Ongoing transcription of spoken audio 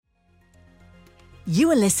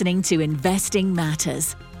You are listening to Investing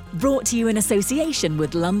Matters, brought to you in association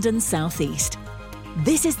with London South East.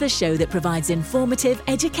 This is the show that provides informative,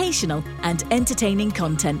 educational and entertaining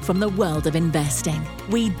content from the world of investing.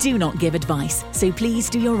 We do not give advice, so please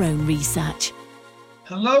do your own research.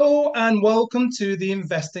 Hello and welcome to the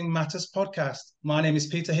Investing Matters podcast. My name is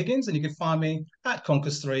Peter Huggins and you can find me at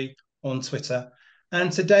Conquers3 on Twitter.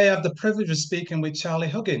 And today I have the privilege of speaking with Charlie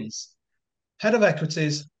Huggins, Head of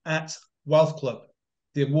Equities at Wealth Club,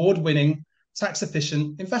 the award-winning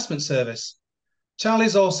tax-efficient investment service. Charlie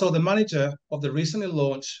is also the manager of the recently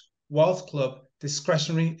launched Wealth Club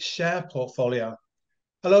discretionary share portfolio.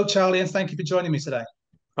 Hello, Charlie, and thank you for joining me today.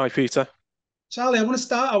 Hi, Peter. Charlie, I want to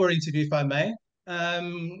start our interview, if I may,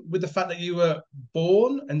 with the fact that you were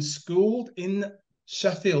born and schooled in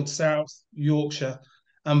Sheffield, South Yorkshire,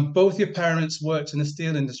 and both your parents worked in the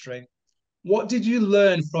steel industry. What did you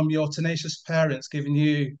learn from your tenacious parents, given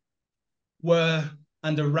you were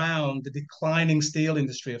and around the declining steel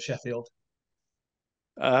industry of Sheffield?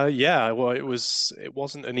 Well, it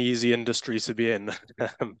wasn't an easy industry to be in.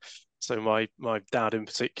 So my dad in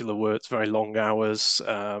particular worked very long hours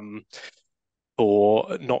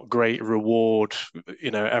for not great reward. You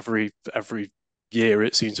know, every year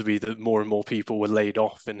it seemed to be that more and more people were laid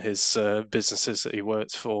off in his businesses that he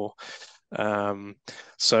worked for.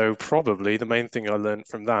 So probably the main thing I learned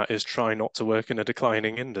from that is try not to work in a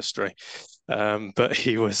declining industry. But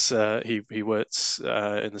he worked in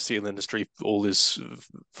the steel industry all his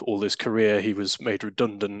career. He was made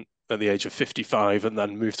redundant at the age of 55 and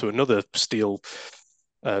then moved to another steel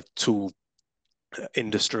tool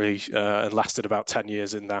industry and lasted about 10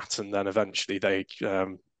 years in that, and then eventually they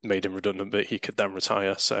made him redundant, but he could then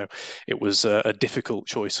retire. So it was a difficult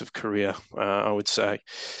choice of career, I would say.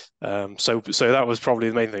 So that was probably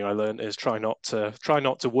the main thing I learned, is try not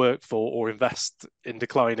to work for or invest in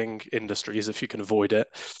declining industries if you can avoid it.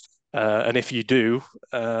 And if you do,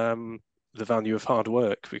 the value of hard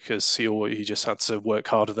work, because he just had to work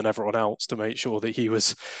harder than everyone else to make sure that he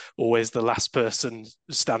was always the last person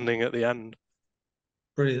standing at the end.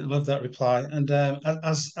 Brilliant. Love that reply. And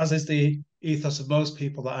as is the ethos of most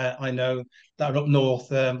people that I know that are up north,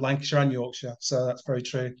 Lancashire and Yorkshire. So that's very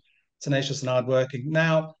true. Tenacious and hardworking.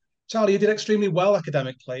 Now, Charlie, you did extremely well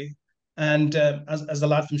academically. And as a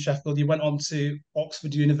lad from Sheffield, you went on to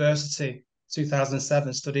Oxford University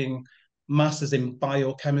 2007, studying Masters in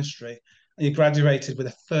Biochemistry. And you graduated with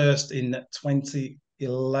a first in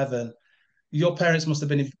 2011. Your parents must have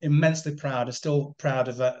been immensely proud, and still proud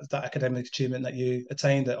of that academic achievement that you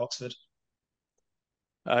attained at Oxford.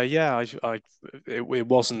 It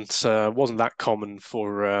wasn't that common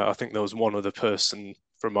for. I think there was one other person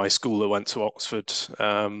from my school that went to Oxford.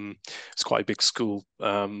 It's quite a big school,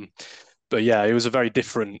 but yeah, it was a very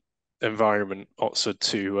different environment, Oxford,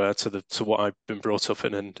 to what I've been brought up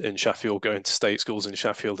in Sheffield. Going to state schools in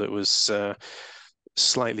Sheffield, it was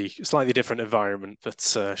slightly different environment, but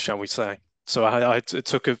shall we say? So it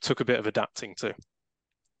took a bit of adapting to.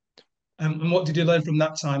 And what did you learn from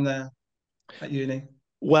that time there at uni?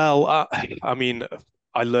 Well, I mean,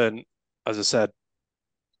 I learned, as I said,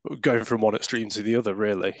 going from one extreme to the other,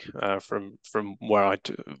 really, from what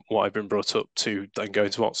I've been brought up to, then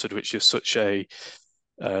going to Oxford, which is such a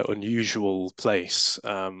unusual place.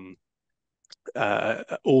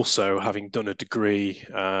 Also, having done a degree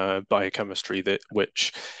biochemistry,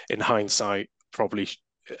 which in hindsight probably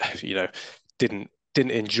didn't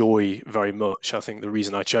enjoy very much. I think the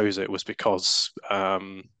reason I chose it was because I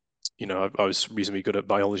was reasonably good at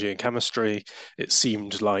biology and chemistry. It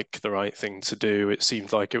seemed like the right thing to do. It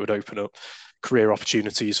seemed like it would open up career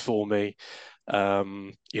opportunities for me.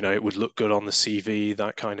 It would look good on the CV,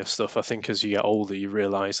 that kind of stuff. I think as you get older, you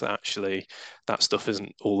realize that actually that stuff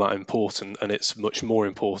isn't all that important, and it's much more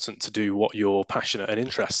important to do what you're passionate and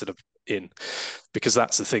interested in, because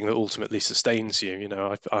that's the thing that ultimately sustains you.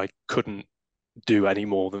 I couldn't do any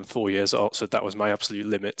more than 4 years at Oxford. That was my absolute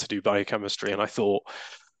limit to do biochemistry, and I thought,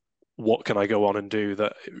 what can I go on and do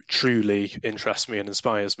that truly interests me and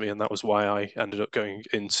inspires me? And that was why I ended up going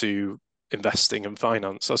into investing and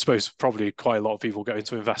finance. I suppose probably quite a lot of people go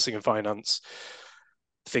into investing and finance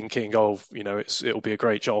thinking, it'll be a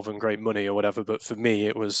great job and great money or whatever. But for me,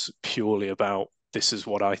 it was purely about, this is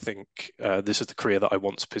what I think, this is the career that I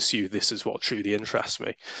want to pursue. This is what truly interests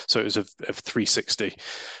me. So it was a 360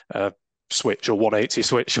 switch, or 180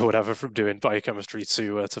 switch or whatever, from doing biochemistry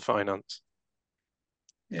to finance.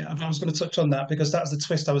 Yeah, I was going to touch on that because that's the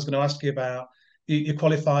twist I was going to ask you about. You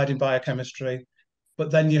qualified in biochemistry, but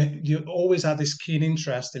then you always had this keen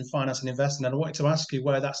interest in finance and investing. And I wanted to ask you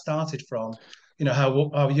where that started from.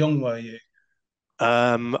 How young were you?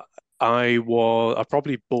 I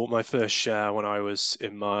probably bought my first share when I was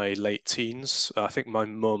in my late teens. I think my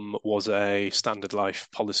mum was a Standard Life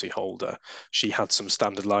policy holder. She had some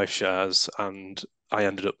Standard Life shares, and I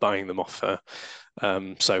ended up buying them off her.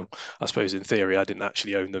 So I suppose in theory I didn't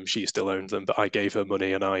actually own them. She still owned them, but I gave her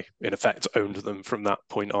money, and I in effect owned them from that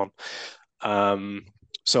point on. Um,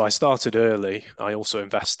 so I started early. I also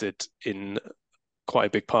invested in quite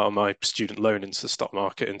a big part of my student loan into the stock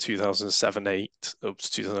market in 2007, 8, up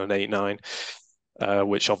to 2008, 9,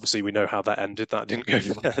 which obviously we know how that ended. That didn't go,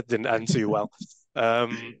 didn't end too well.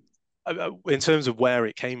 Um, in terms of where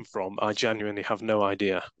it came from, I genuinely have no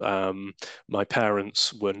idea. My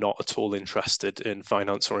parents were not at all interested in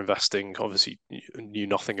finance or investing. Obviously, knew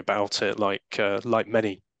nothing about it. Like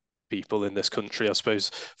many people in this country, I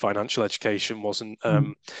suppose financial education wasn't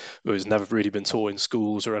it was never really been taught in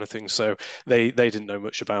schools or anything, so they didn't know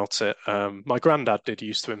much about it. My granddad did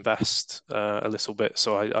used to invest a little bit,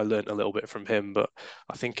 so I learned a little bit from him, but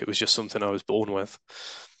I think it was just something I was born with.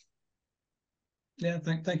 Yeah,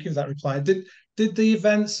 thank you for that reply. Did the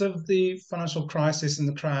events of the financial crisis and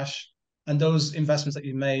the crash and those investments that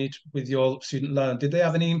you made with your student loan, did they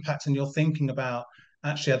have any impact on your thinking about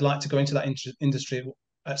actually I'd like to go into that industry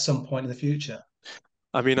at some point in the future?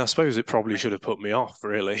 I mean, I suppose it probably should have put me off,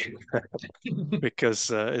 really,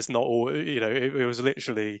 because it's not all, it was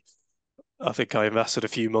literally, I think I invested a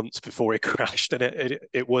few months before it crashed, and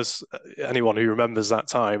it was anyone who remembers that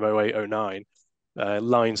time, 08, 09,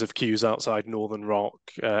 lines of queues outside Northern Rock.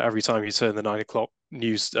 Every time you turn the 9 o'clock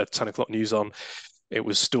news, 10 o'clock news on, it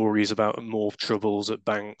was stories about more troubles at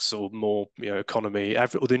banks or more, economy.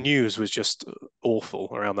 The news was just awful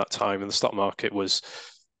around that time, and the stock market was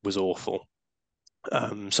awful.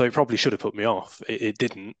 So it probably should have put me off. It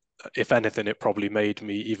didn't. If anything, it probably made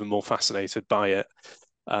me even more fascinated by it.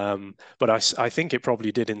 But I think it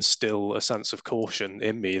probably did instill a sense of caution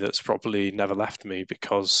in me that's probably never left me,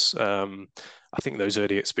 because I think those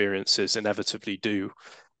early experiences inevitably do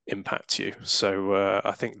impact you. So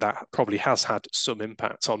I think that probably has had some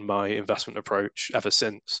impact on my investment approach ever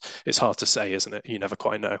since. It's hard to say, isn't it? You never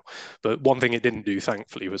quite know. But one thing it didn't do,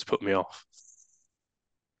 thankfully, was put me off.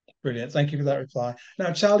 Brilliant. Thank you for that reply.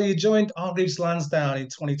 Now, Charlie, you joined Hargreaves Lansdown in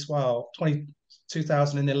 2012,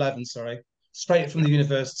 2011, sorry, straight from the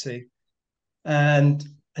university. And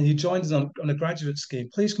you joined us on a graduate scheme.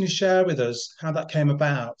 Please, can you share with us how that came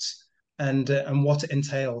about and what it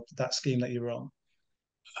entailed, that scheme that you were on?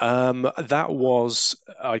 That was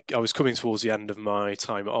I was coming towards the end of my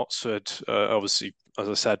time at Oxford. Obviously, as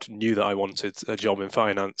I said, knew that I wanted a job in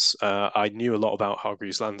finance. I knew a lot about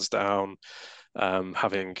Hargreaves Lansdown,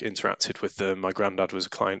 having interacted with them. My granddad was a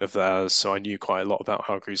client of theirs, so I knew quite a lot about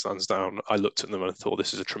Hargreaves Lansdown. I looked at them and I thought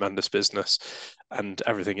this is a tremendous business, and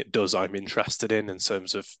everything it does, I'm interested in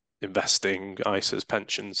terms of investing, ISAs,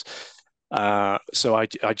 pensions. So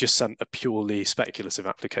I just sent a purely speculative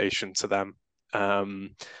application to them,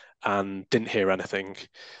 um, and didn't hear anything.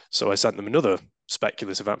 So I sent them another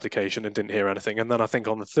speculative application and didn't hear anything. And then I think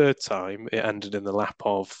on the third time, it ended in the lap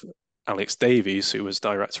of Alex Davies, who was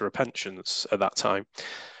director of pensions at that time.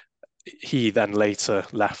 He then later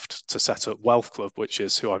left to set up Wealth Club, which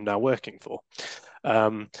is who I'm now working for.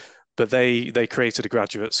 Um, but they created a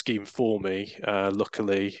graduate scheme for me,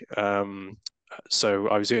 luckily. So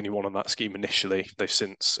I was the only one on that scheme initially. They've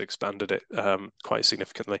since expanded it quite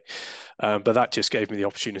significantly. But that just gave me the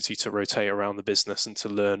opportunity to rotate around the business and to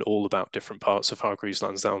learn all about different parts of Hargreaves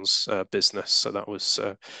Lansdown's business. So that was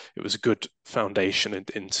it was a good foundation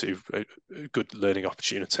into a good learning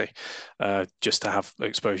opportunity, just to have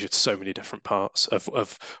exposure to so many different parts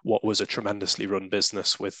of what was a tremendously run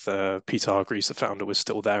business with Peter Hargreaves, the founder, was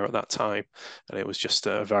still there at that time, and it was just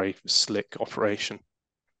a very slick operation.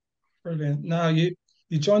 Brilliant. Now, you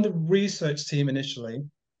joined the research team initially,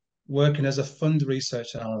 working as a fund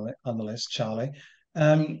research analyst, Charlie.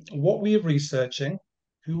 What were you researching?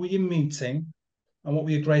 Who were you meeting? And what were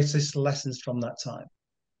your greatest lessons from that time?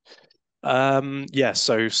 Yeah,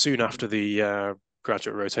 so soon after the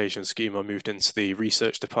graduate rotation scheme, I moved into the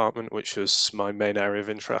research department, which was my main area of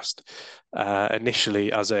interest.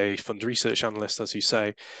 Initially, as a fund research analyst, as you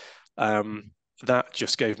say, um, that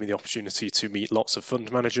just gave me the opportunity to meet lots of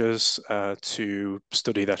fund managers, to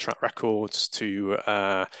study their track records, to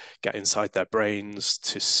get inside their brains,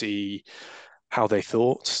 to see how they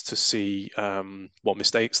thought, to see what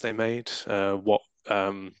mistakes they made, what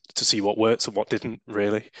to see what worked and what didn't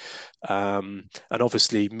really. And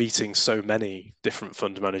obviously, meeting so many different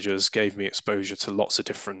fund managers gave me exposure to lots of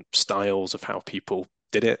different styles of how people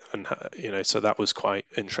did it, and so that was quite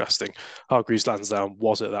interesting. Hargreaves Lansdown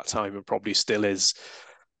was at that time, and probably still is,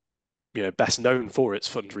 best known for its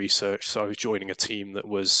fund research. So I was joining a team that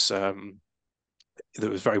was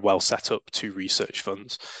very well set up to research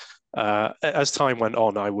funds. As time went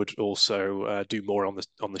on, I would also do more on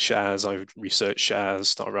the shares. I would research shares,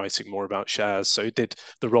 start writing more about shares. So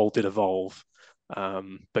the role did evolve.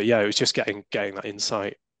 But yeah, it was just getting that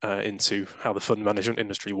insight into how the fund management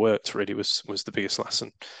industry worked. Really was the biggest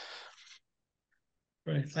lesson.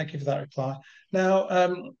 Brilliant. Thank you for that reply. Now,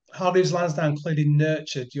 Hargreaves Lansdown clearly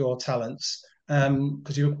nurtured your talents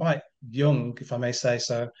because you were quite young, if I may say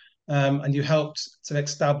so, and you helped to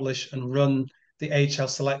establish and run the HL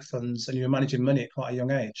Select funds, and you were managing money at quite a young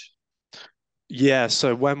age. Yeah,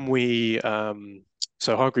 so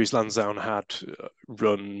so Hargreaves Lansdown had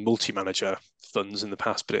run multi-manager funds in the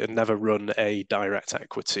past, but it had never run a direct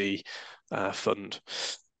equity fund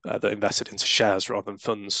that invested into shares rather than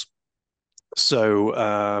funds. So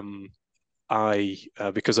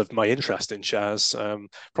because of my interest in shares,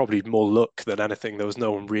 probably more luck than anything, there was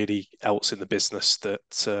no one really else in the business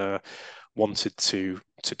that wanted to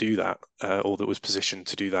do that or that was positioned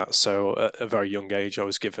to do that. So at a very young age, I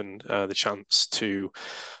was given the chance to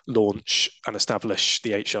launch and establish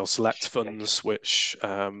the HL Select funds, which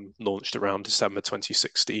launched around December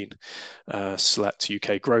 2016, Select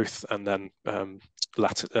UK Growth, and then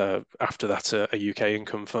after that a UK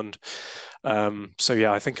Income Fund. So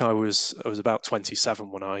yeah, I think I was about 27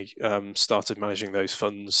 when I started managing those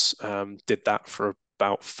funds. Did that for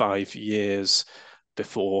about 5 years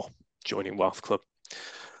before joining Wealth Club.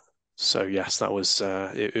 So yes, that was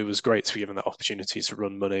it was great to be given that opportunity to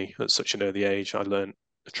run money at such an early age. I learned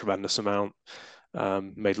a tremendous amount,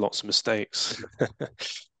 made lots of mistakes.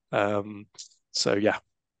 So yeah.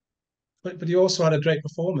 But you also had a great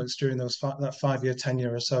performance during that 5 year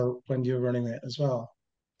tenure or so when you were running it as well.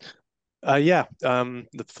 Yeah,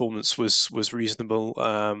 the performance was reasonable.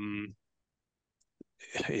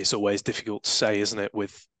 It's always difficult to say, isn't it,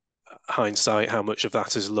 with hindsight, how much of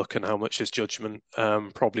that is luck and how much is judgment.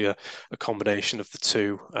 Probably a combination of the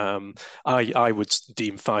two. I would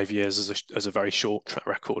deem 5 years as a very short track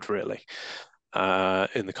record, really,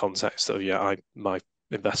 in the context of my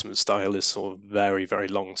investment style is sort of very, very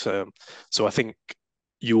long term. So I think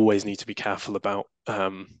you always need to be careful about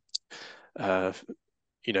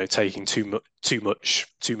taking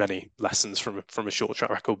too many lessons from a short track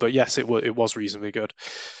record. But yes, it was reasonably good.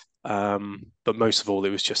 But most of all, it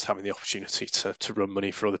was just having the opportunity to run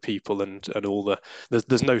money for other people and all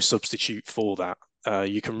there's no substitute for that.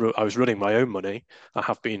 I was running my own money. I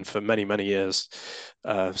have been for many, many years,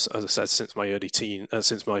 as I said, since my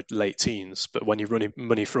late teens. But when you're running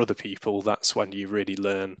money for other people, that's when you really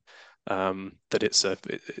learn that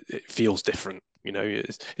it feels different.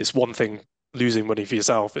 It's one thing losing money for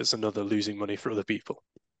yourself; it's another losing money for other people.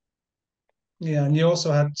 Yeah, and you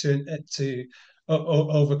also had to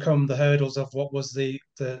overcome the hurdles of what was the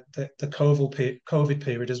COVID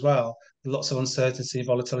period as well. Lots of uncertainty,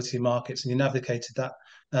 volatility in markets, and you navigated that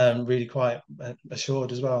really quite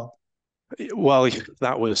assured as well. Well,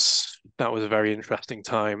 that was a very interesting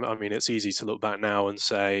time. I mean, it's easy to look back now and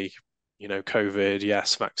say, COVID,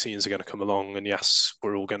 yes, vaccines are going to come along, and yes,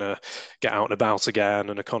 we're all going to get out and about again,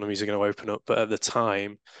 and economies are going to open up. But at the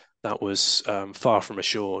time, that was far from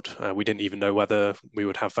assured. We didn't even know whether we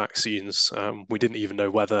would have vaccines. We didn't even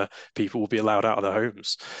know whether people would be allowed out of their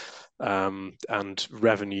homes. And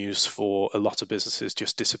revenues for a lot of businesses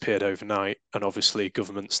just disappeared overnight. And obviously,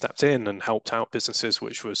 government stepped in and helped out businesses,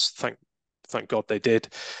 which was thank God they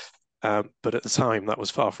did. But at the time, that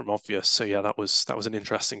was far from obvious. So yeah, that was an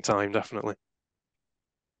interesting time, definitely.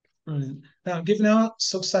 Brilliant. Now, given how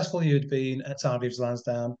successful you'd been at Hargreaves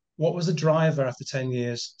Lansdown, what was the driver after 10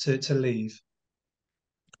 years to leave?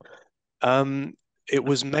 It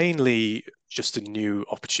was mainly just a new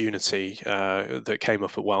opportunity that came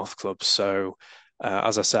up at Wealth Club. So,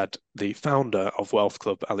 as I said, the founder of Wealth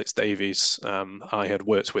Club, Alex Davies, I had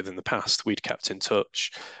worked with in the past. We'd kept in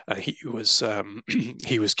touch. He was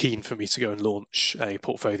he was keen for me to go and launch a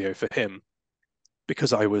portfolio for him.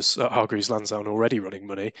 Because I was at Hargreaves Lansdown already running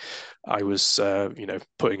money, I was,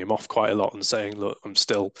 putting him off quite a lot and saying, "Look, I'm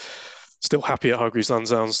still happy at Hargreaves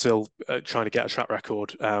Lansdown, still trying to get a track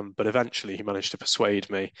record." But eventually, he managed to persuade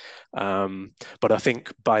me. But I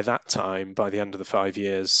think by that time, by the end of the 5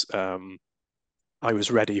 years, I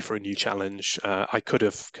was ready for a new challenge. I could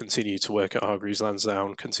have continued to work at Hargreaves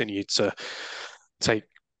Lansdown, continued to take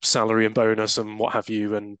salary and bonus and what have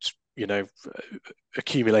you, and you know,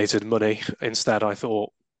 accumulated money. Instead, I thought,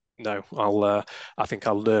 no, I think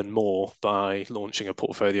I'll learn more by launching a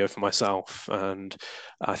portfolio for myself. And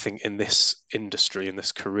I think in this industry, in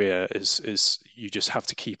this career, is you just have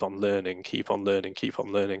to keep on learning, keep on learning, keep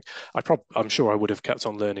on learning. I'm sure I would have kept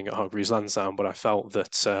on learning at Hargreaves Lansdown, but I felt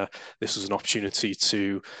that this was an opportunity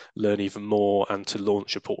to learn even more and to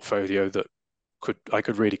launch a portfolio that I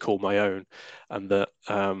could really call my own, and that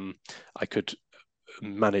I could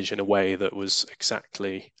manage in a way that was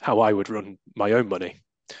exactly how I would run my own money.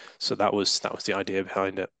 So that was the idea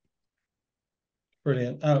behind it.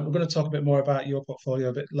 Brilliant. We're going to talk a bit more about your portfolio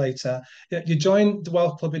a bit later. Yeah, you joined the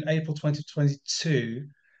Wealth Club in April 2022.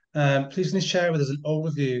 Please can you share with us an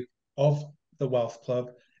overview of the Wealth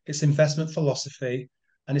Club, its investment philosophy,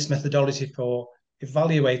 and its methodology for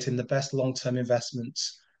evaluating the best long-term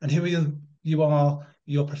investments, and who you are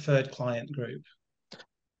your preferred client group.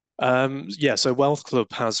 Yeah, so Wealth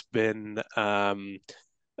Club has been a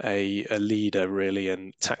leader really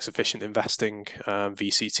in tax efficient investing,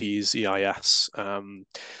 VCTs, EIS.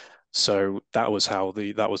 So that was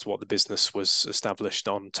what the business was established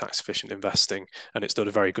on, tax efficient investing, and it's done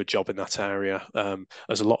a very good job in that area.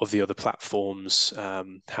 As a lot of the other platforms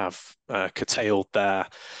have curtailed their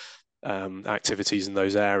activities in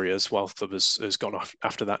those areas, Wealth Club has gone off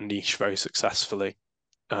after that niche very successfully.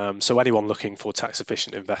 So anyone looking for tax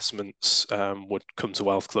efficient investments would come to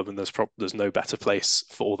Wealth Club, and there's no better place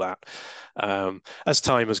for that. As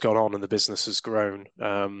time has gone on and the business has grown,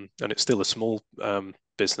 and it's still a small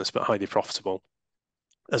business but highly profitable.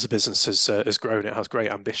 As a business has grown, it has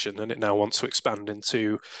great ambition, and it now wants to expand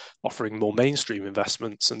into offering more mainstream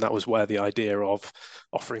investments. And that was where the idea of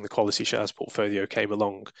offering the Quality Shares portfolio came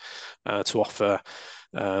along, to offer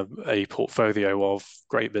a portfolio of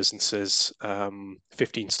great businesses,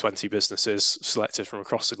 15 to 20 businesses selected from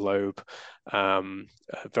across the globe, a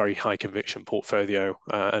very high conviction portfolio,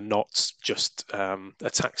 and not just a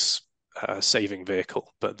tax saving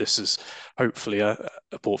vehicle, but this is hopefully a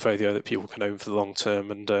portfolio that people can own for the long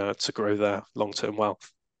term and to grow their long term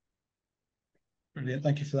wealth. Brilliant,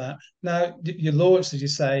 thank you for that. Now, you launched, as you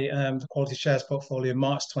say, the Quality Shares portfolio in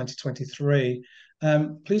March 2023.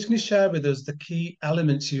 Please can you share with us the key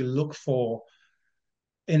elements you look for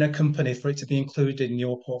in a company for it to be included in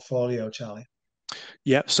your portfolio, Charlie?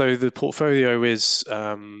 Yeah, so the portfolio has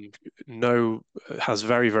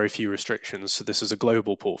very, very few restrictions. So this is a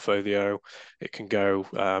global portfolio. It can go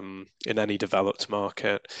in any developed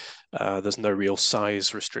market. There's no real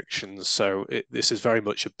size restrictions. So this is very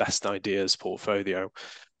much a best ideas portfolio.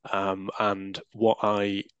 And what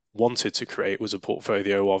I wanted to create was a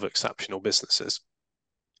portfolio of exceptional businesses.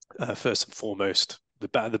 First and foremost,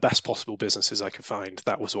 the best possible businesses I could find.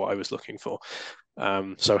 That was what I was looking for.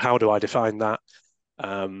 So how do I define that?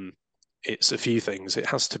 It's a few things. I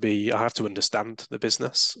have to understand the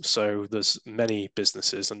business. So there's many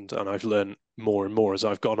businesses, and I've learned more and more as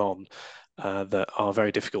I've gone on, that are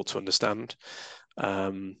very difficult to understand.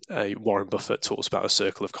 Warren Buffett talks about a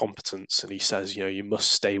circle of competence, and he says, you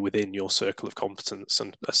must stay within your circle of competence.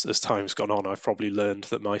 And as time's gone on, I've probably learned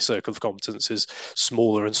that my circle of competence is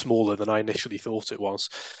smaller and smaller than I initially thought it was.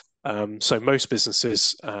 So most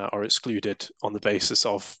businesses are excluded on the basis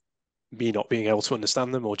of me not being able to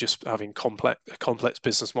understand them, or just having complex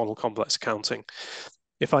business model, complex accounting.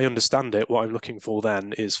 If I understand it, what I'm looking for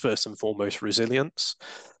then is first and foremost resilience.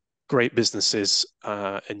 Great businesses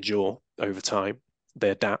endure over time. They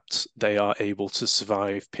adapt. They are able to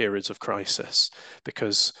survive periods of crisis,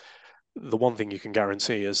 because the one thing you can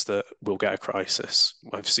guarantee is that we'll get a crisis.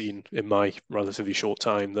 I've seen in my relatively short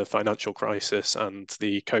time the financial crisis and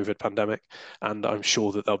the COVID pandemic, and I'm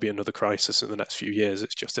sure that there'll be another crisis in the next few years.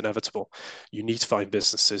 It's just inevitable. You need to find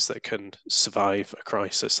businesses that can survive a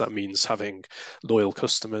crisis. That means having loyal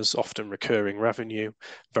customers, often recurring revenue,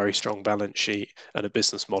 very strong balance sheet, and a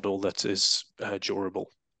business model that is durable.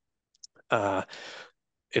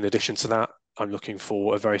 In addition to that, I'm looking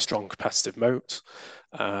for a very strong competitive moat.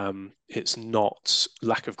 It's not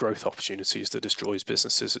lack of growth opportunities that destroys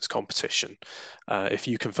businesses, it's competition. If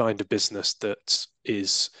you can find a business that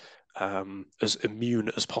is as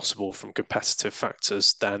immune as possible from competitive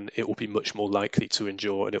factors, then it will be much more likely to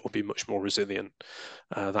endure, and it will be much more resilient.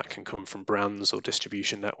 That can come from brands or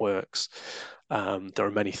distribution networks. There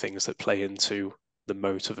are many things that play into the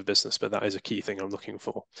moat of a business, but that is a key thing I'm looking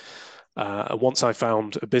for. Once I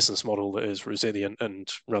found a business model that is resilient and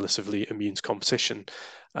relatively immune to competition,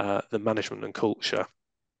 the management and culture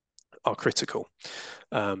are critical,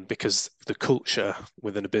 because the culture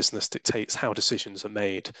within a business dictates how decisions are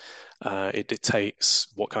made. It dictates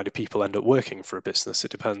what kind of people end up working for a business.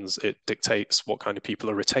 It dictates what kind of people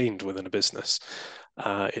are retained within a business.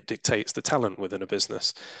 It dictates the talent within a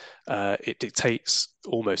business. It dictates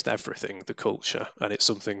almost everything, the culture, and it's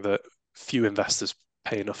something that few investors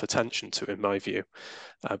pay enough attention to, in my view.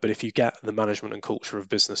 But if you get the management and culture of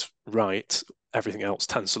business right, everything else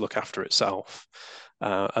tends to look after itself.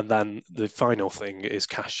 And then the final thing is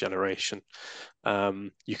cash generation.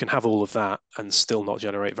 You can have all of that and still not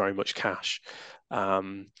generate very much cash.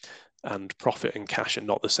 And profit and cash are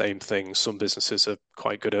not the same thing. Some businesses are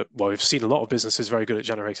quite good at, well, we've seen a lot of businesses very good at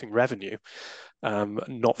generating revenue,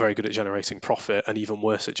 not very good at generating profit, and even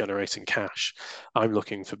worse at generating cash. I'm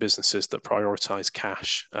looking for businesses that prioritize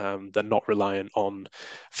cash. They're not reliant on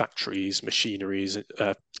factories, machineries,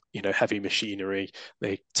 heavy machinery.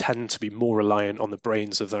 They tend to be more reliant on the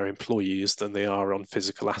brains of their employees than they are on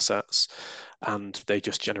physical assets. And they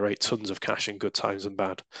just generate tons of cash in good times and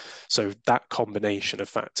bad. So that combination of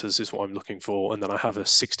factors is what I'm looking for. And then I have a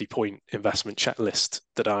 60-point investment checklist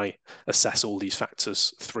that I assess all these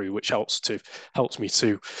factors through, which helps me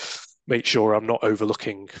to make sure I'm not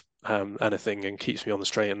overlooking anything and keeps me on the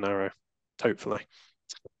straight and narrow, hopefully.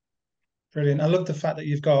 Brilliant. I love the fact that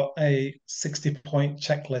you've got a 60-point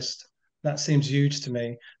checklist. That seems huge to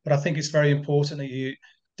me, but I think it's very important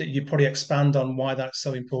that you probably expand on why that's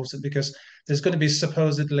so important, because there's going to be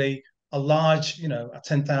supposedly a large,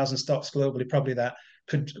 10,000 stocks globally, probably that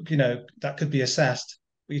could be assessed,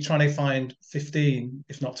 but you're trying to find 15,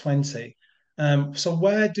 if not 20. So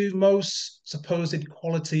where do most supposed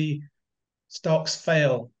quality stocks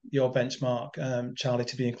fail your benchmark, Charlie,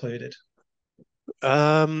 to be included?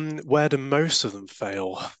 Where do most of them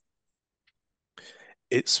fail?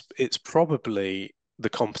 It's probably the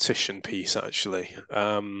competition piece, actually.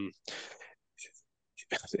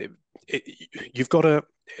 You've got to,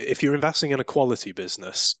 if you're investing in a quality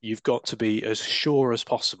business, you've got to be as sure as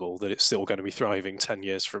possible that it's still going to be thriving 10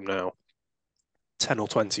 years from now, 10 or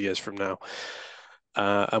 20 years from now.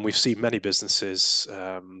 And we've seen many businesses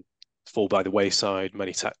fall by the wayside,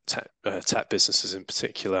 many tech businesses in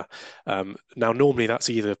particular. Now, normally that's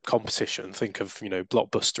either competition. Think of,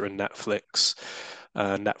 Blockbuster and Netflix.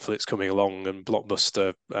 Netflix coming along and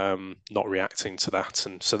Blockbuster not reacting to that.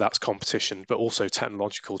 And so that's competition, but also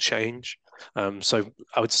technological change. So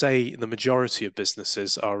I would say the majority of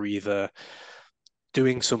businesses are either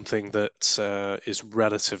doing something that is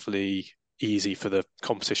relatively easy for the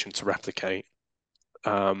competition to replicate,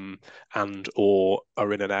 and or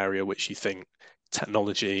are in an area which you think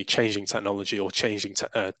changing technology or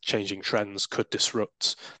changing trends could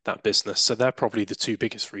disrupt that business. So they're probably the two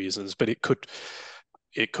biggest reasons, but it could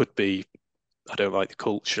be I don't like the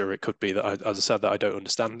culture. It could be that, as I said, that I don't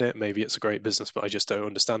understand it. Maybe it's a great business, but I just don't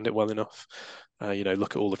understand it well enough.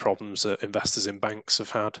 Look at all the problems that investors in banks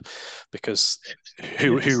have had, because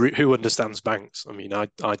who understands banks? I mean, I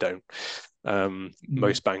don't.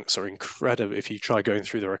 Most banks are incredible. If you try going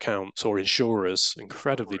through their accounts, or insurers,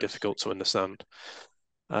 incredibly difficult to understand.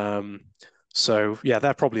 So yeah,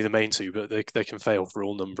 they're probably the main two, but they can fail for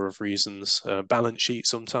all number of reasons. Balance sheet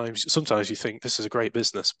sometimes you think this is a great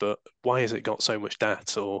business, but why has it got so much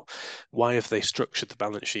debt, or why have they structured the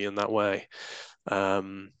balance sheet in that way?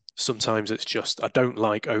 Sometimes it's just, I don't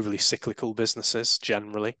like overly cyclical businesses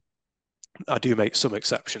generally. I do make some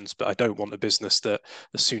exceptions, but I don't want a business that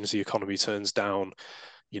as soon as the economy turns down,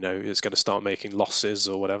 it's going to start making losses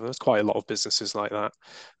or whatever. There's quite a lot of businesses like that.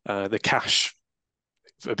 The cash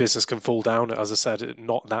a business can fall down. As I said,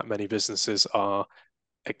 not that many businesses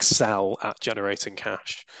excel at generating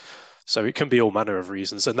cash. So it can be all manner of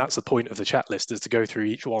reasons. And that's the point of the checklist, is to go through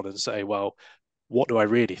each one and say, well, what do I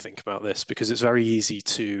really think about this? Because it's very easy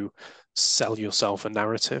to sell yourself a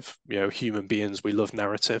narrative. Human beings, we love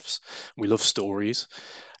narratives, we love stories.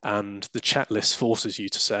 And the checklist forces you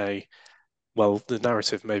to say, well, the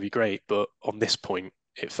narrative may be great, but on this point,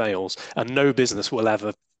 it fails. And no business will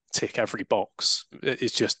ever tick every box.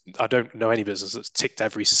 It's just, I don't know any business that's ticked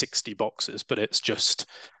every 60 boxes, but it's just,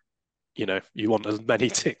 you want as many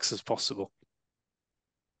ticks as possible.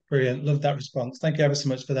 Brilliant. Love that response. Thank you ever so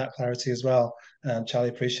much for that clarity as well, Charlie.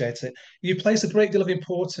 Appreciate it. You place a great deal of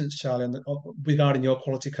importance, Charlie, regarding your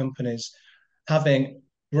quality companies having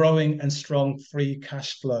growing and strong free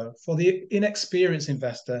cash flow. For the inexperienced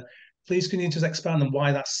investor, please can you just expand on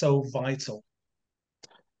why that's so vital?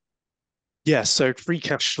 Yeah, so free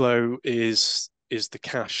cash flow is the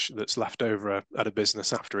cash that's left over at a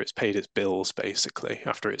business after it's paid its bills, basically,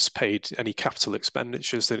 after it's paid any capital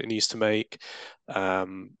expenditures that it needs to make,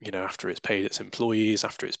 after it's paid its employees,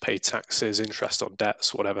 after it's paid taxes, interest on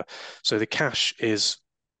debts, whatever. So the cash is,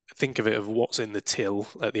 think of it of what's in the till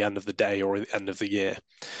at the end of the day or at the end of the year.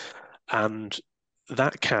 And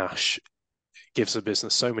that cash gives a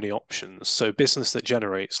business so many options. So a business that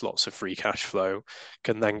generates lots of free cash flow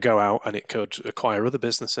can then go out and it could acquire other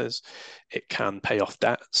businesses. It can pay off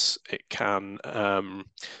debts. It can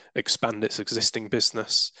expand its existing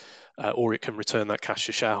business, or it can return that cash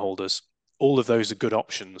to shareholders. All of those are good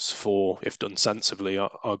options for, if done sensibly,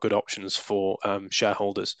 are good options for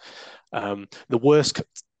shareholders. The worst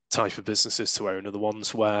type of businesses to own are the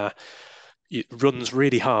ones where it runs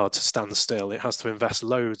really hard to stand still. It has to invest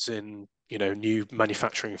loads in, new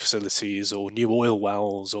manufacturing facilities or new oil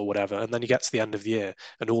wells or whatever, and then you get to the end of the year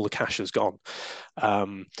and all the cash is gone.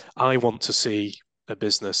 I want to see a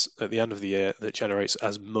business at the end of the year that generates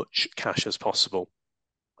as much cash as possible.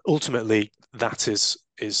 Ultimately, that is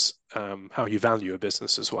how you value a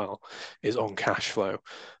business as well, is on cash flow.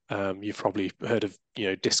 You've probably heard of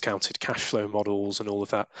discounted cash flow models and all of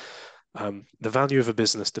that. The value of a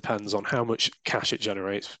business depends on how much cash it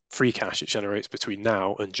generates, free cash it generates between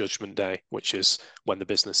now and Judgment Day, which is when the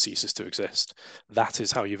business ceases to exist. That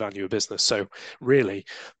is how you value a business. So really,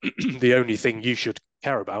 the only thing you should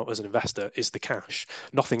care about as an investor is the cash.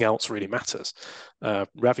 Nothing else really matters.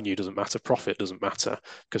 Revenue doesn't matter, profit doesn't matter,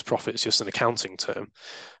 because profit is just an accounting term.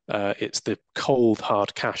 It's the cold,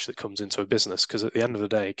 hard cash that comes into a business, because at the end of the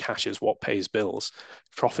day, cash is what pays bills.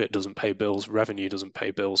 Profit doesn't pay bills, revenue doesn't pay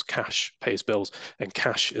bills, cash pays bills, and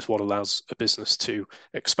cash is what allows a business to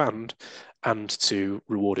expand and to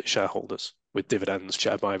reward its shareholders with dividends,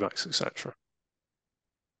 share buybacks, etc.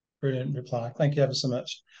 Brilliant reply. Thank you ever so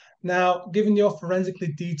much. Now, given your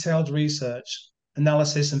forensically detailed research,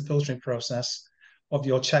 analysis, and filtering process of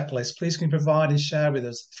your checklist, please can you provide and share with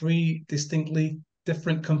us 3 distinctly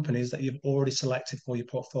different companies that you've already selected for your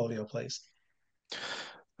portfolio, please?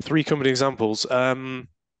 3 company examples.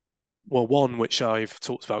 Well, one which I've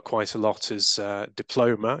talked about quite a lot is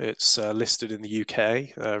Diploma. It's listed in the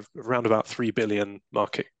UK, around about 3 billion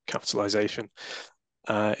market capitalization.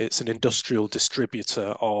 It's an industrial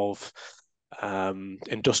distributor of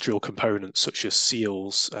industrial components such as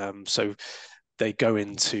seals. So they go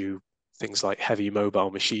into things like heavy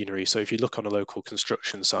mobile machinery. So if you look on a local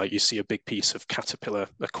construction site, you see a big piece of Caterpillar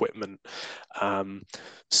equipment.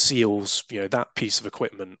 Seals, that piece of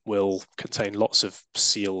equipment will contain lots of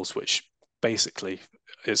seals, which basically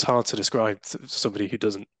it's hard to describe to somebody who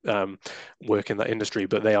doesn't work in that industry,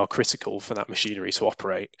 but they are critical for that machinery to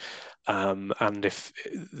operate. And if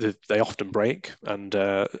they often break, and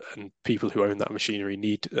people who own that machinery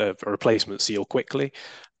need a replacement seal quickly,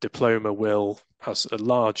 Diploma has a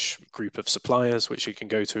large group of suppliers which you can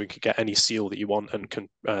go to and can get any seal that you want and can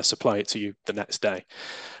supply it to you the next day.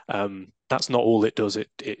 That's not all it does. It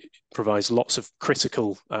provides lots of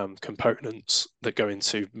critical components that go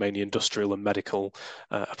into mainly industrial and medical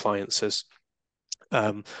appliances.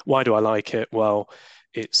 Why do I like it? Well,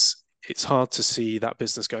 it's hard to see that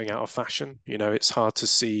business going out of fashion. It's hard to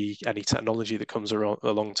see any technology that comes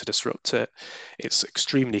along to disrupt it. It's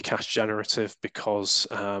extremely cash generative because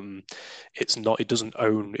it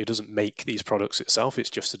doesn't make these products itself. It's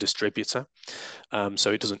just a distributor.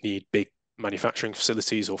 So it doesn't need big manufacturing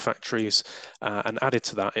facilities or factories. And added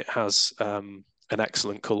to that, it has an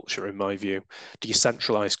excellent culture, in my view,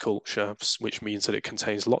 decentralized culture, which means that it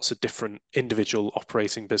contains lots of different individual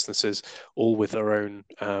operating businesses, all with their own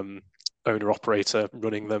owner operator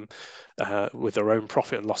running them with their own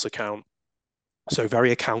profit and loss account. So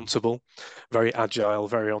very accountable, very agile,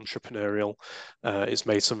 very entrepreneurial. It's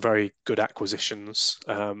made some very good acquisitions,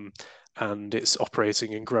 and it's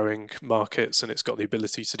operating in growing markets, and it's got the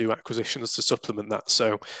ability to do acquisitions to supplement that.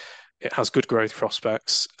 So it has good growth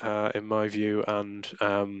prospects, in my view, and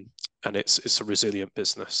it's a resilient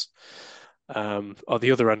business. On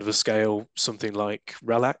the other end of the scale, something like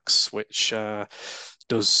Relax, which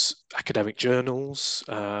does academic journals.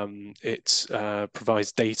 It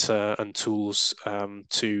provides data and tools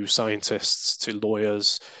to scientists, to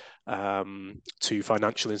lawyers, to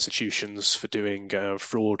financial institutions for doing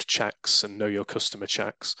fraud checks and know your customer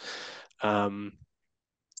checks.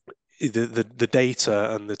 The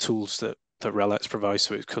data and the tools that Relax provides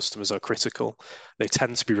to its customers are critical. They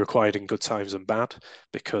tend to be required in good times and bad,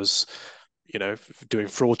 because doing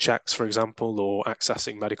fraud checks, for example, or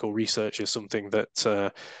accessing medical research is something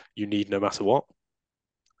that you need no matter what.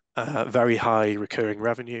 Very high recurring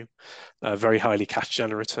revenue, very highly cash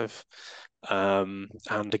generative,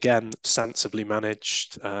 and again, sensibly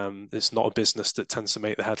managed. It's not a business that tends to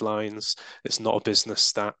make the headlines. It's not a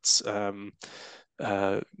business that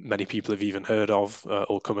many people have even heard of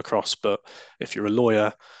or come across. But if you're a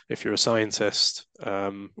lawyer, if you're a scientist,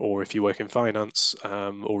 or if you work in finance,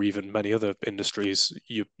 or even many other industries,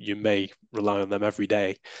 you may rely on them every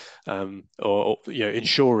day. Or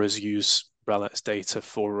insurers use RELX data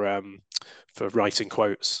for writing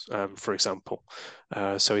quotes, for example.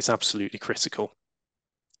 So it's absolutely critical.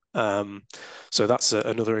 So that's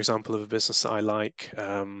another example of a business that I like.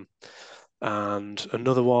 And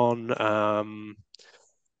another one,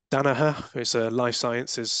 Danaher is a life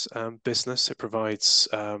sciences business. It provides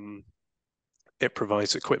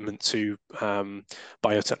equipment to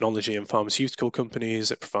biotechnology and pharmaceutical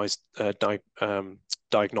companies. It provides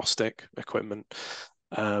diagnostic equipment.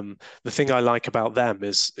 The thing I like about them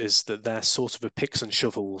is that they're sort of a picks and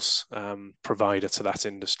shovels provider to that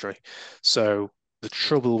industry. So the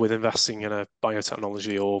trouble with investing in a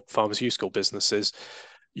biotechnology or pharmaceutical business is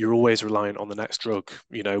you're always reliant on the next drug.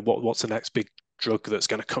 You know, what's the next big drug that's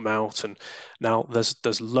going to come out? And now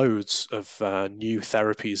there's loads of new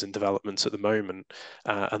therapies in development at the moment,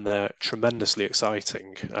 and they're tremendously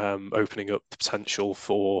exciting, opening up the potential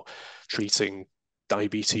for treating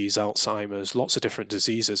diabetes, Alzheimer's, lots of different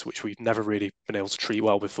diseases which we've never really been able to treat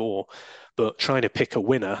well before. But trying to pick a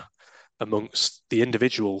winner amongst the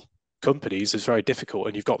individual companies is very difficult,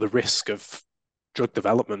 and you've got the risk of drug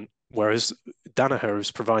development, whereas Danaher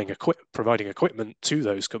is providing equipment to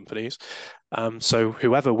those companies. So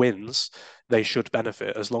whoever wins, they should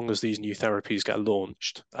benefit as long as these new therapies get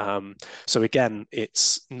launched. So again,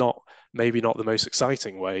 it's maybe not the most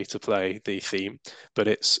exciting way to play the theme, but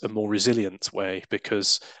it's a more resilient way,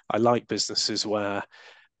 because I like businesses where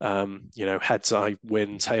heads I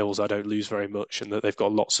win, tails I don't lose very much, and that they've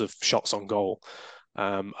got lots of shots on goal.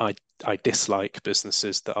 I dislike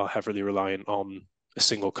businesses that are heavily reliant on a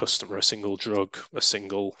single customer, a single drug, a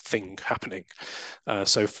single thing happening.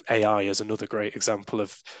 So AI is another great example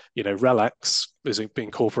of, RELX has been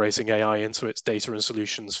incorporating AI into its data and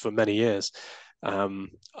solutions for many years. I'm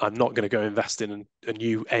not going to go invest in a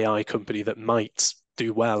new AI company that might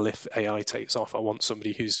do well if AI takes off. I want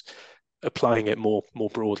somebody who's applying it more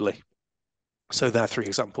broadly. So there are three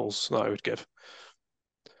examples that I would give.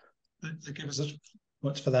 Thank you so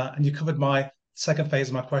much for that. And you covered my second phase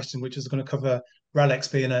of my question, which is going to cover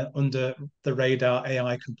RELX being an under the radar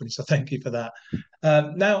AI company. So thank you for that.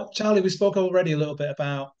 Now, Charlie, we spoke already a little bit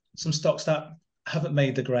about some stocks that haven't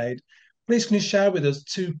made the grade. Please, can you share with us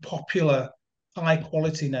two popular high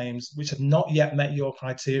quality names which have not yet met your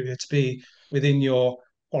criteria to be within your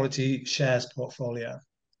quality shares portfolio?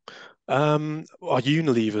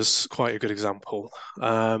 Unilever's quite a good example.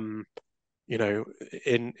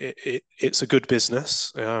 It's a good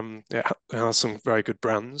business. It has some very good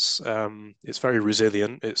brands. It's very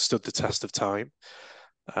resilient. It stood the test of time.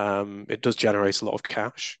 It does generate a lot of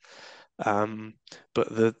cash. But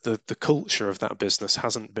the culture of that business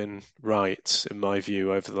hasn't been right, in my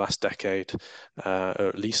view, over the last decade, or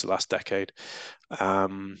at least the last decade. I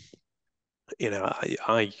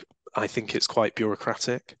think it's quite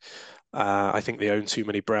bureaucratic. I think they own too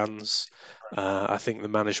many brands. I think the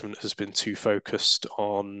management has been too focused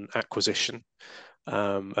on acquisition,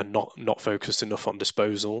 and not focused enough on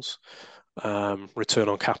disposals. Return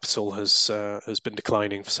on capital has been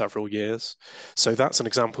declining for several years. So that's an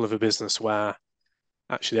example of a business where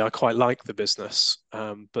actually I quite like the business,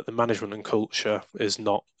 but the management and culture is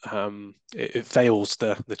not. It fails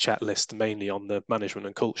the checklist mainly on the management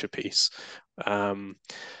and culture piece.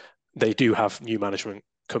 They do have new management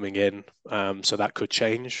coming in, so that could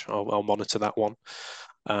change. I'll monitor that one.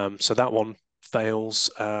 So that one fails.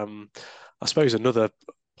 I suppose another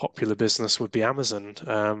popular business would be Amazon.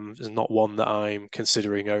 Is not one that I'm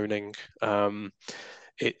considering owning.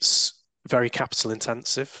 It's very capital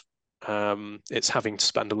intensive. It's having to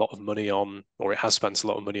spend a lot of money on, or it has spent a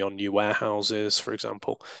lot of money on new warehouses, for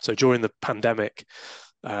example. So during the pandemic,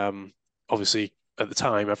 obviously at the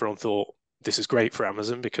time, everyone thought this is great for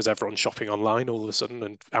Amazon because everyone's shopping online all of a sudden,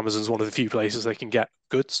 and Amazon's one of the few places they can get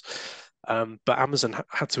goods. But Amazon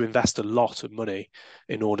had to invest a lot of money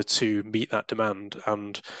in order to meet that demand,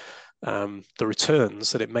 and the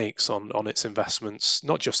returns that it makes on its investments,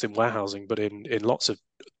 not just in warehousing, but in lots of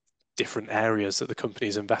different areas that the company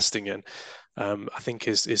is investing in, I think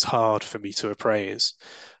is hard for me to appraise.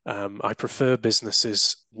 I prefer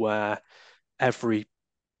businesses where every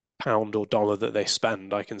pound or dollar that they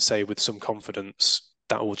spend, I can say with some confidence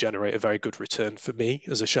that will generate a very good return for me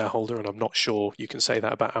as a shareholder, and I'm not sure you can say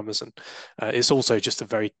that about Amazon. It's also just a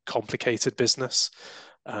very complicated business,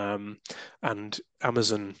 and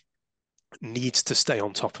Amazon needs to stay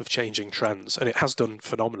on top of changing trends, and it has done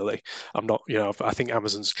phenomenally. I think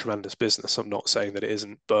Amazon's a tremendous business. I'm not saying that it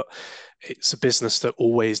isn't, but it's a business that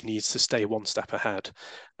always needs to stay one step ahead.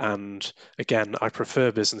 And again, I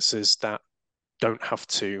prefer businesses that don't have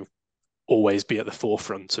to always be at the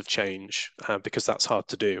forefront of change, because that's hard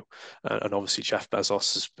to do. And obviously Jeff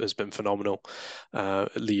Bezos has been phenomenal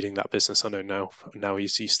leading that business. I know now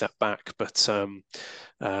he's stepped back, but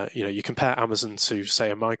you compare Amazon to,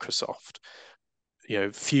 say, a Microsoft.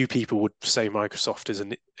 Few people would say Microsoft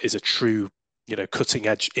is a true cutting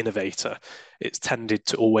edge innovator. It's tended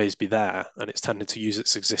to always be there, and it's tended to use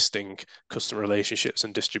its existing customer relationships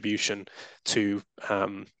and distribution to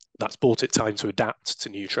that's bought it time to adapt to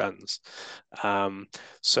new trends.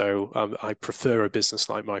 So I prefer a business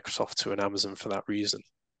like Microsoft to an Amazon for that reason.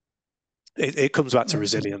 It comes back to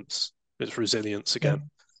resilience. It's resilience again. Yeah.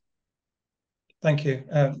 Thank you.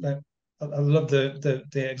 I love the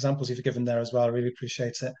examples you've given there as well. I really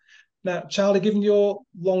appreciate it. Now, Charlie, given your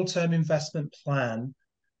long-term investment plan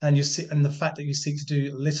and the fact that you seek to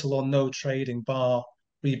do little or no trading bar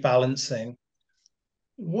rebalancing,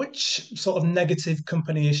 which sort of negative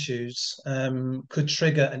company issues could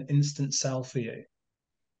trigger an instant sell for you?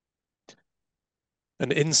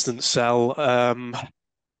 An instant sell. I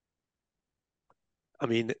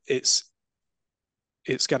mean, it's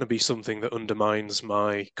going to be something that undermines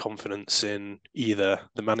my confidence in either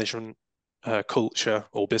the management culture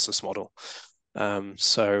or business model.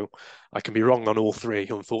 So I can be wrong on all three,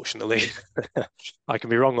 unfortunately. I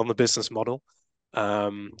can be wrong on the business model.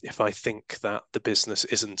 If I think that the business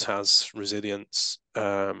isn't as resilient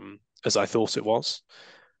as I thought it was,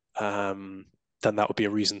 then that would be a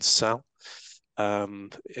reason to sell.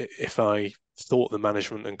 If I thought the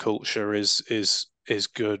management and culture is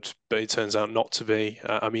good, but it turns out not to be.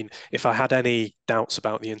 I mean, if I had any doubts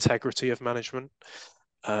about the integrity of management,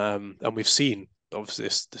 and we've seen obviously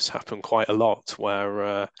this happen quite a lot,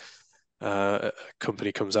 where a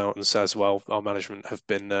company comes out and says, "Well, our management have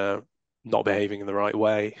been not behaving in the right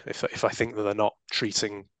way." If I think that they're not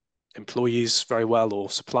treating employees very well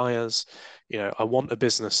or suppliers, I want a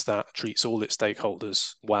business that treats all its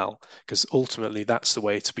stakeholders well, because ultimately that's the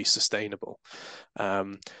way to be sustainable,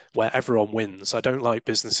 where everyone wins. I don't like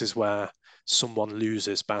businesses where someone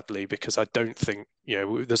loses badly, because I don't think,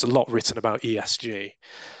 there's a lot written about ESG.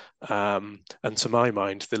 And to my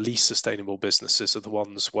mind, the least sustainable businesses are the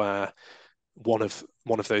ones where one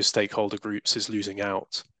of those stakeholder groups is losing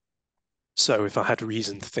out. So if I had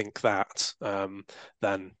reason to think that,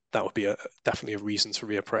 then that would be definitely a reason to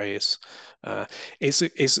reappraise. It's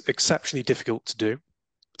exceptionally difficult to do,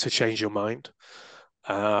 to change your mind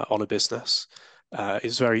on a business.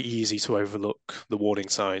 It's very easy to overlook the warning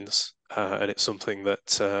signs, and it's something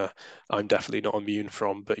that I'm definitely not immune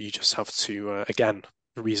from. But you just have to, again,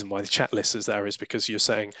 the reason why the checklist is there is because you're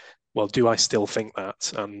saying, well, do I still think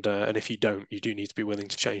that? And if you don't, you do need to be willing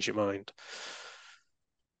to change your mind.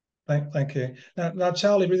 Thank you. Now,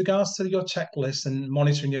 Charlie, with regards to your checklist and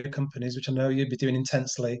monitoring your companies, which I know you'd be doing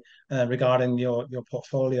intensely regarding your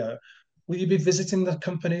portfolio, will you be visiting the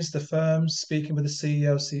companies, the firms, speaking with the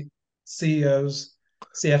CEOs,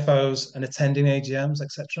 CFOs, and attending AGMs,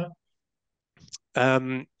 etc.?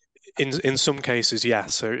 In some cases,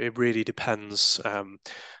 yes. So it really depends.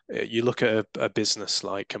 You look at a business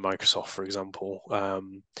like a Microsoft, for example.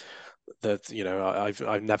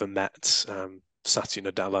 I've never met Satya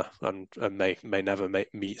Nadella, and may never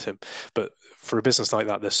meet him. But for a business like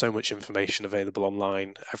that, there's so much information available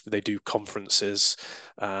online. They do conferences,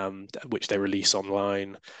 which they release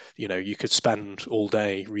online. You could spend all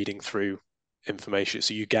day reading through information.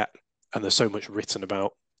 So and there's so much written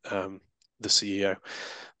about the CEO.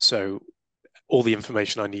 So all the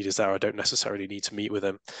information I need is there. I don't necessarily need to meet with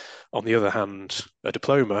him. On the other hand, a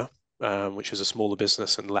diploma, which is a smaller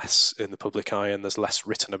business and less in the public eye, and there's less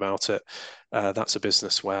written about it. That's a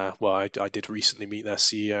business where, well, I did recently meet their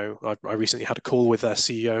CEO. I recently had a call with their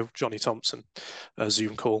CEO, Johnny Thompson, a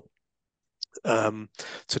Zoom call,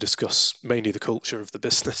 to discuss mainly the culture of the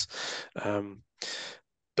business.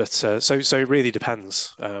 But so it really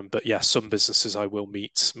depends. But yeah, some businesses I will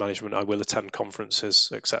meet management, I will attend conferences,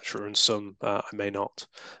 etc., and some I may not.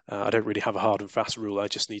 I don't really have a hard and fast rule. I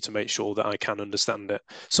just need to make sure that I can understand it.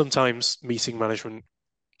 Sometimes meeting management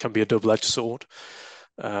can be a double-edged sword.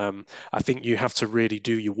 I think you have to really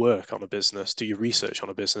do your work on a business, do your research on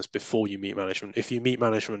a business before you meet management. If you meet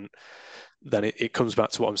management, then it comes back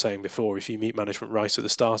to what I'm saying before. If you meet management right at the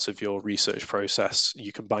start of your research process,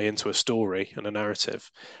 you can buy into a story and a narrative,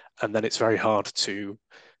 and then it's very hard to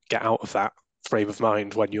get out of that frame of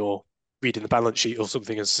mind when you're reading the balance sheet or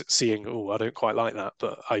something and seeing, oh, I don't quite like that,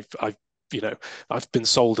 but I've been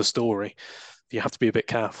sold a story. You have to be a bit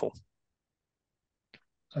careful.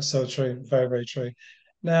 That's so true. Very, very true.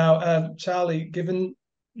 Now, Charlie, given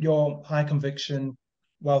your high conviction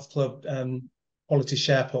Wealth Club quality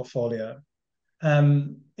share portfolio,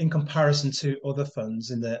 in comparison to other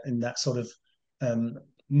funds in that sort of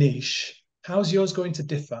niche. How's yours going to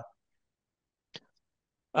differ?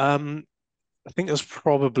 Um, I think there's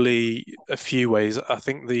probably a few ways. I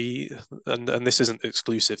think and this isn't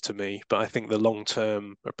exclusive to me, but I think the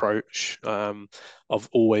long-term approach of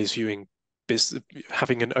always viewing business,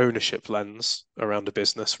 having an ownership lens around a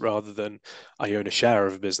business rather than I own a share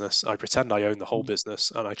of a business. I pretend I own the whole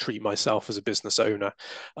business and I treat myself as a business owner,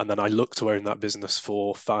 and then I look to own that business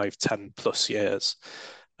for 5, 10 plus years.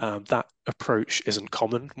 That approach isn't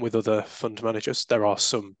common with other fund managers. There are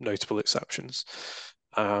some notable exceptions.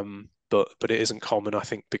 But it isn't common, I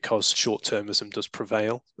think, because short-termism does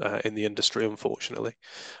prevail in the industry, unfortunately.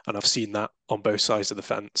 And I've seen that on both sides of the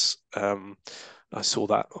fence. I saw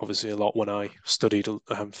that obviously a lot when I studied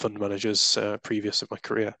fund managers previous in my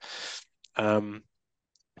career.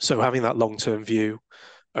 So having that long-term view,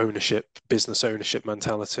 ownership, business ownership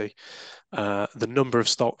mentality, the number of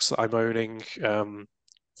stocks that I'm owning,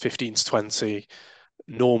 15 to 20,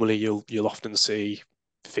 normally you'll often see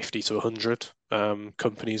 50 to 100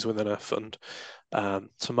 companies within a fund.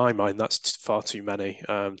 To my mind, that's far too many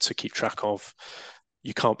to keep track of.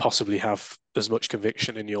 You can't possibly have as much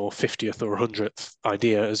conviction in your 50th or 100th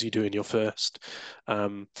idea as you do in your first.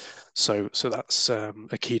 So that's a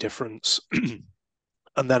key difference.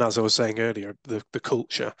 And then, as I was saying earlier, the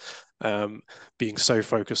culture, being so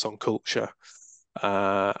focused on culture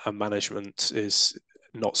and management is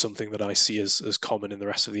not something that I see as common in the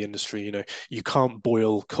rest of the industry. You know, you can't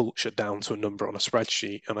boil culture down to a number on a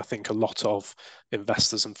spreadsheet, and I think a lot of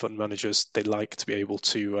investors and fund managers, they like to be able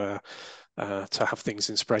to have things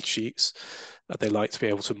in spreadsheets. They like to be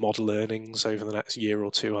able to model earnings over the next year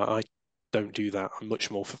or two. I don't do that. I'm much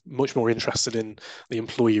more interested in the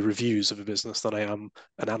employee reviews of a business than I am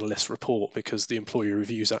an analyst report, because the employee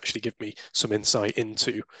reviews actually give me some insight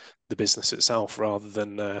into the business itself rather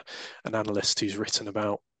than an analyst who's written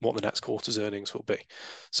about what the next quarter's earnings will be.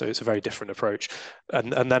 So it's a very different approach.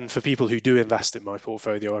 And then for people who do invest in my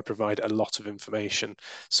portfolio, I provide a lot of information.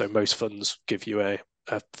 So most funds give you a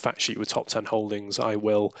fact sheet with top 10 holdings. I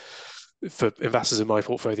will, for investors in my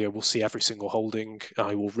portfolio, will see every single holding.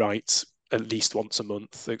 I will write at least once a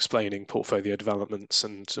month explaining portfolio developments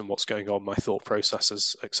and what's going on, my thought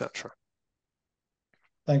processes, etc.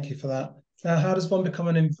 Thank you for that. Now, how does one become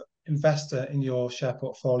an investor in your share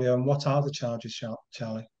portfolio, and what are the charges,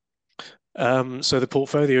 Charlie? So the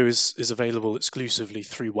portfolio is available exclusively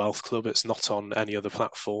through Wealth Club. It's not on any other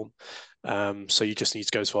platform. So you just need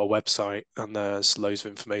to go to our website, and there's loads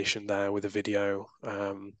of information there with a video.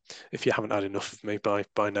 If you haven't had enough of me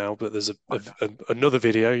by now, but there's another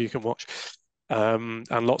video you can watch, and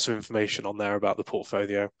lots of information on there about the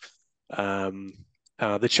portfolio.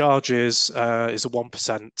 The charge is a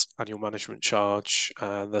 1% annual management charge.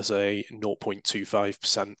 There's a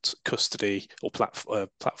 0.25% custody or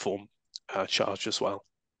platform charge as well.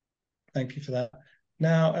 Thank you for that.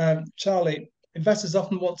 Now, Charlie, investors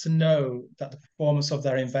often want to know that the performance of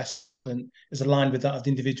their investment is aligned with that of the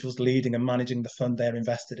individuals leading and managing the fund they're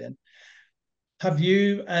invested in. Have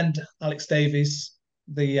you and Alex Davies,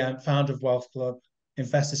 the founder of Wealth Club,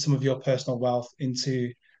 invested some of your personal wealth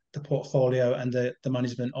into the portfolio and the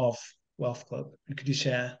management of Wealth Club? And could you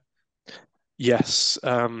share? Yes.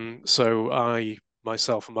 So I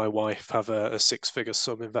myself and my wife have a six-figure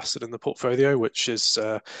sum invested in the portfolio, which is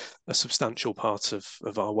a substantial part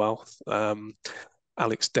of our wealth.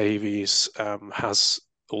 Alex Davies has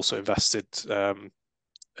also invested a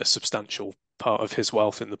substantial part of his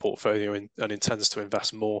wealth in the portfolio and intends to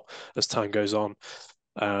invest more as time goes on.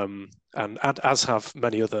 And as have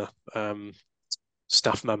many other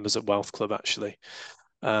staff members at Wealth Club, actually.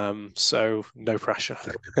 So no pressure.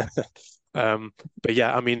 But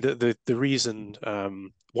yeah, I mean, the reason,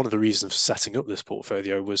 one of the reasons for setting up this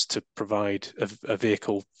portfolio was to provide a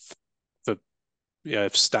vehicle for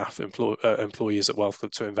employees at Wealth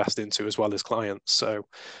Club to invest into, as well as clients. So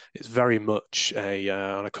it's very much and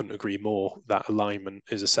I couldn't agree more, that alignment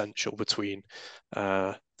is essential between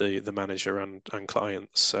the manager and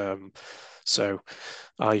clients. So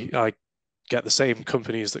I get the same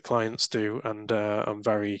companies that clients do, and I'm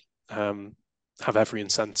very have every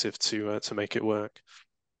incentive to make it work.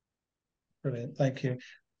 Brilliant, thank you.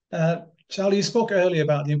 Charlie, you spoke earlier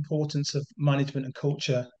about the importance of management and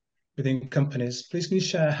culture within companies. Please can you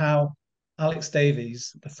share how Alex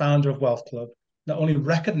Davies, the founder of Wealth Club, not only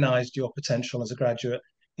recognized your potential as a graduate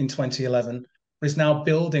in 2011, but is now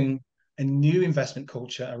building a new investment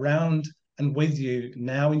culture around and with you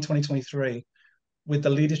now in 2023, with the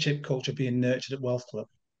leadership culture being nurtured at Wealth Club?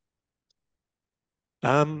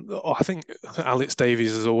 I think Alex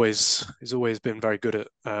Davies has always been very good at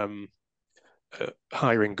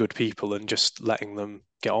hiring good people and just letting them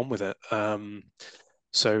get on with it.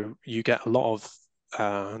 So you get a lot of,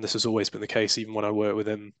 and this has always been the case, even when I work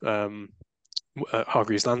within at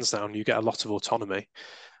Hargreaves Lansdown, you get a lot of autonomy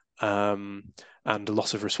um, and a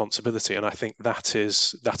lot of responsibility. And I think that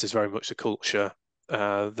is very much the culture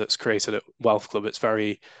that's created at Wealth Club. It's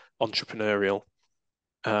very entrepreneurial.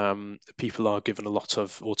 People are given a lot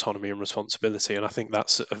of autonomy and responsibility, and I think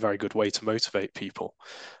that's a very good way to motivate people.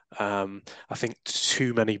 I think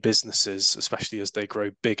too many businesses, especially as they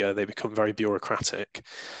grow bigger, they become very bureaucratic,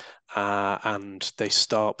 and they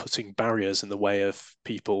start putting barriers in the way of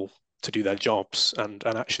people to do their jobs, and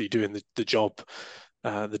actually doing the job,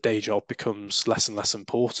 the day job becomes less and less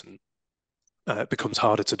important. It becomes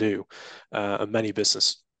harder to do, and many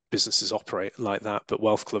businesses operate like that. But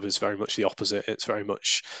Wealth Club is very much the opposite. It's very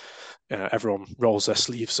much everyone rolls their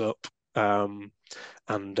sleeves up, and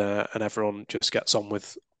everyone just gets on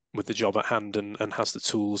with the job at hand and has the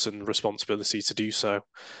tools and responsibility to do so.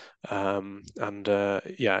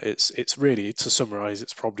 Yeah, it's really, to summarize,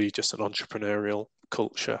 it's probably just an entrepreneurial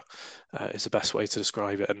culture is the best way to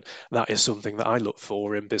describe it. And that is something that I look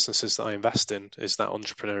for in businesses that I invest in, is that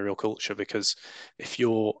entrepreneurial culture. Because if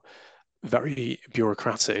you're very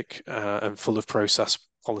bureaucratic and full of process,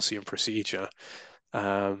 policy and procedure,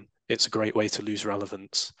 it's a great way to lose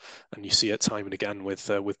relevance. And you see it time and again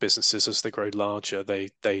with businesses as they grow larger. They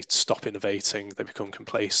stop innovating, they become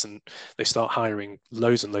complacent, they start hiring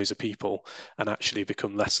loads and loads of people, and actually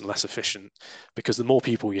become less and less efficient. Because the more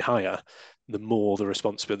people you hire, the more the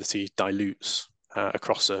responsibility dilutes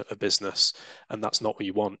across a business, and that's not what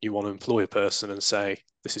you want. You want to employ a person and say,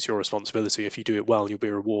 this is your responsibility. If you do it well, you'll be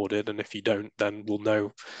rewarded, and if you don't, then we'll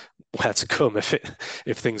know where to come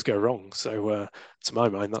if things go wrong. So to my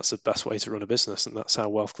mind, that's the best way to run a business, and that's how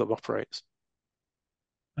Wealth Club operates.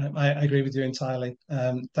 I agree with you entirely.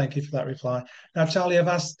 Thank you for that reply. Now, Charlie, I've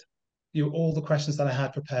asked you all the questions that I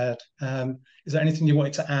had prepared. Is there anything you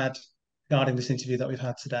wanted to add regarding this interview that we've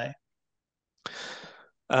had today?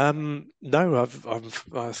 No,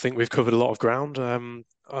 I think we've covered a lot of ground.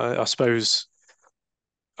 I suppose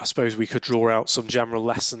we could draw out some general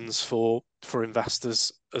lessons for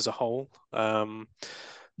investors as a whole. Yeah,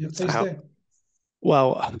 please do.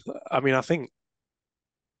 Well, I mean, I think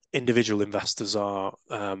individual investors are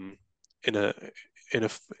in a in a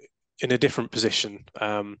in a different position,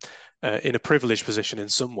 in a privileged position in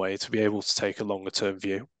some way, to be able to take a longer term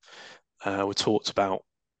view. We talked about,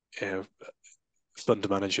 you know, fund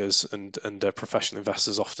managers and professional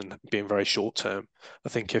investors often being very short term. I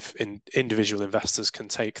think if individual investors can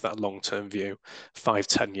take that long term view,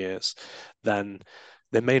 5-10 years, then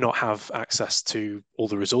they may not have access to all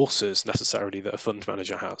the resources necessarily that a fund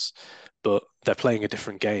manager has, but they're playing a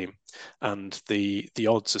different game, and the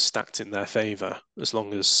odds are stacked in their favour as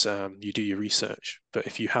long as you do your research. But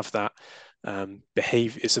if you have that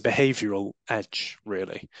it's a behavioural edge,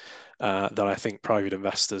 really, that I think private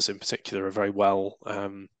investors in particular are very well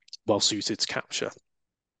suited to capture.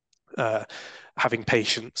 Having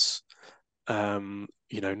patience,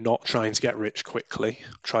 not trying to get rich quickly,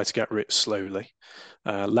 try to get rich slowly.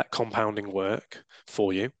 Let compounding work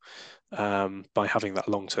for you by having that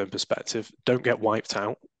long-term perspective. Don't get wiped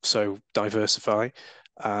out, so diversify.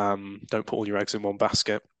 Don't put all your eggs in one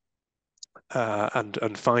basket.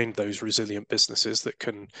 And find those resilient businesses that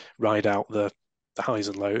can ride out the highs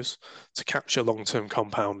and lows to capture long-term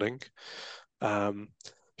compounding.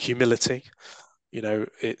 Humility,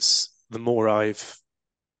 it's the more I've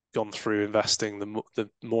gone through investing, the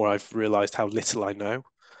more I've realized how little I know.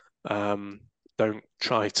 Don't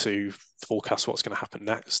try to forecast what's going to happen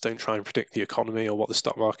next. Don't try and predict the economy or what the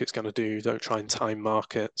stock market's going to do. Don't try and time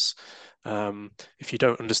markets. If you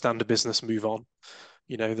don't understand a business, move on.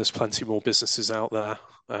 There's plenty more businesses out there.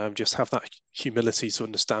 Just have that humility to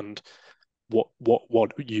understand what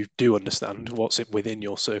you do understand, what's within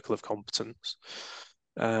your circle of competence,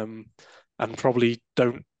 and probably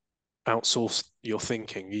don't outsource your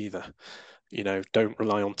thinking either. Don't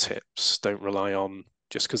rely on tips. Don't rely on,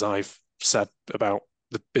 just because I've said about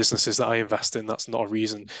the businesses that I invest in, that's not a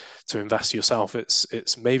reason to invest yourself.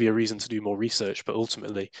 It's maybe a reason to do more research, but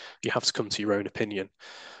ultimately you have to come to your own opinion.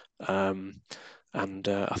 And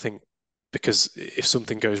I think, because if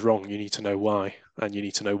something goes wrong, you need to know why, and you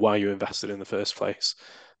need to know why you invested in the first place.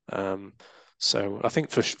 So I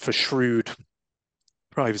think for shrewd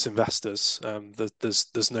private investors,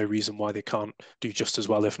 there's no reason why they can't do just as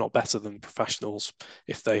well, if not better, than professionals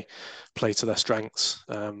if they play to their strengths.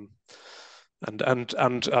 And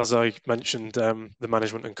as I mentioned, the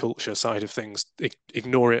management and culture side of things,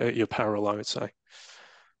 ignore it at your peril, I would say.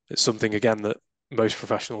 It's something, again, that most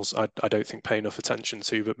professionals, I don't think, pay enough attention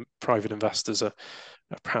to, but private investors are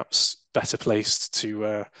perhaps better placed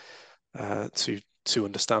to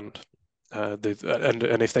understand. And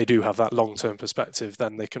if they do have that long-term perspective,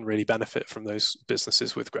 then they can really benefit from those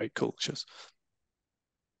businesses with great cultures.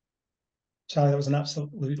 Charlie, that was an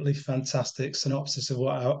absolutely fantastic synopsis of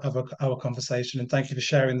what our conversation, and thank you for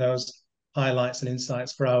sharing those highlights and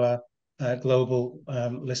insights for our global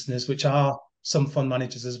listeners, which are some fund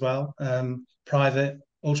managers as well, private,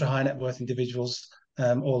 ultra high net worth individuals,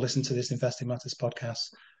 all listen to this Investing Matters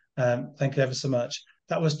podcast. Thank you ever so much.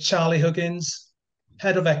 That was Charlie Huggins,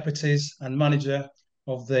 Head of Equities and Manager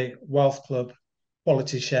of the Wealth Club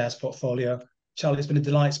Quality Shares Portfolio. Charlie, it's been a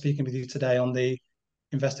delight speaking with you today on the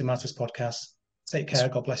Investing Matters podcast. Take care.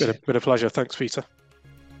 God bless you. It's been a pleasure. Thanks, Peter.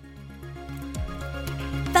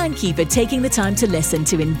 Thank you for taking the time to listen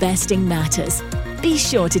to Investing Matters. Be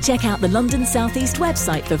sure to check out the London South East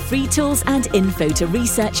website for free tools and info to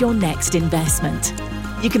research your next investment.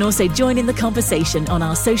 You can also join in the conversation on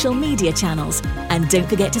our social media channels. And don't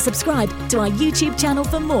forget to subscribe to our YouTube channel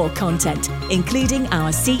for more content, including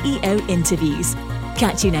our CEO interviews.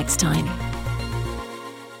 Catch you next time.